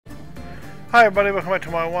Hi everybody, welcome back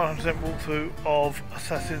to my 100% walkthrough of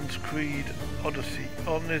Assassin's Creed Odyssey.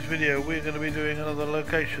 On this video we're going to be doing another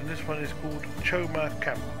location. This one is called Choma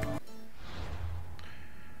Camp.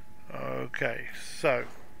 Okay, so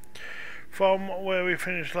from where we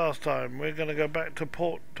finished last time we're going to go back to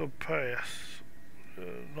Port of Prayas.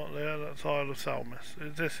 Not there, that's Isle of Salmis.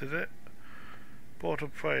 Is it? Port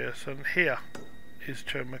of Prayas, and here is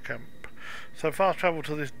Choma Camp. So fast travel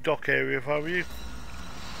to this dock area if I were you.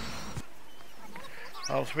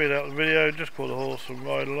 I'll speed out the video, just call the horse and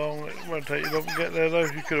ride along. It won't take you long to get there though,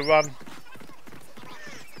 if you could have run.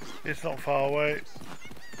 It's not far away.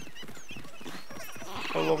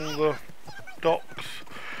 Along the docks.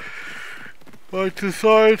 Right to the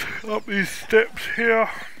side, up these steps here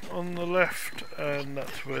on the left, and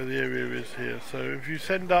that's where the area is here. So if you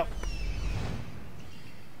send up...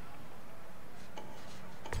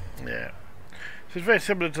 yeah. So it's very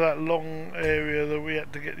similar to that long area that we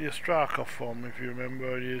had to get the Ostrakov from, if you remember,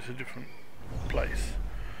 only it's a different place.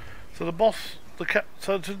 So the boss,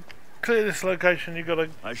 so to clear this location you've got to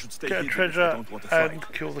get a treasure and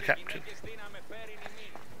kill the captain.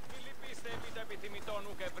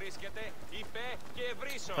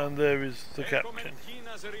 And there is the captain.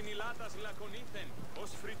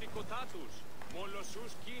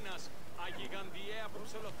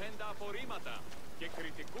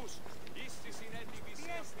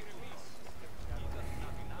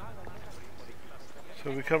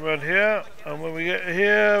 So we come around here, and when we get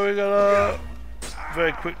here we're gonna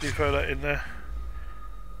very quickly throw that in there.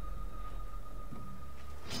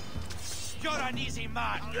 You're an easy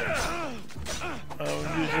man. Use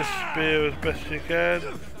this spear as best you can.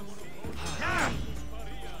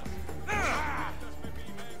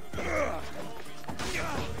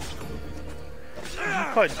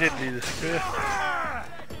 It's quite deadly, this spear.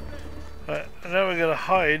 Right, and now we're going to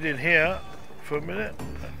hide in here for a minute.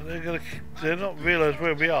 They're not realise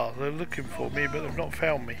where we are. They're looking for me, but they've not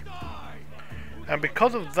found me. And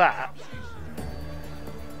because of that,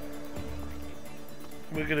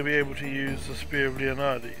 we're going to be able to use the Spear of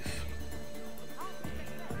Leonidas.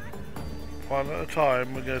 One at a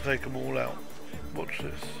time, we're going to take them all out. Watch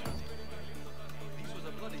this.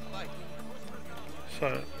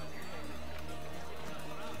 So,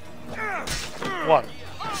 one.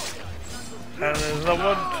 And there's another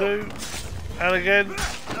one, two. And again,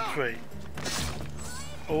 three.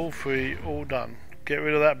 All three, all done. Get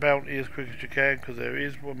rid of that bounty as quick as you can, because there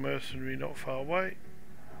is one mercenary not far away.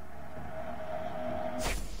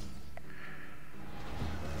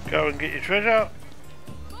 Go and get your treasure.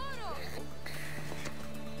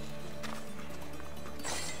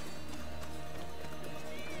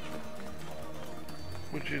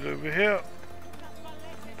 Which is over here.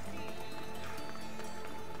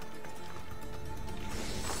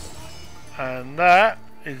 And that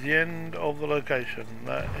is the end of the location.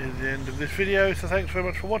 That is the end of this video, so thanks very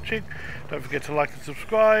much for watching. Don't forget to like and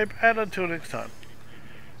subscribe, and until next time,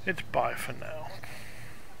 it's bye for now.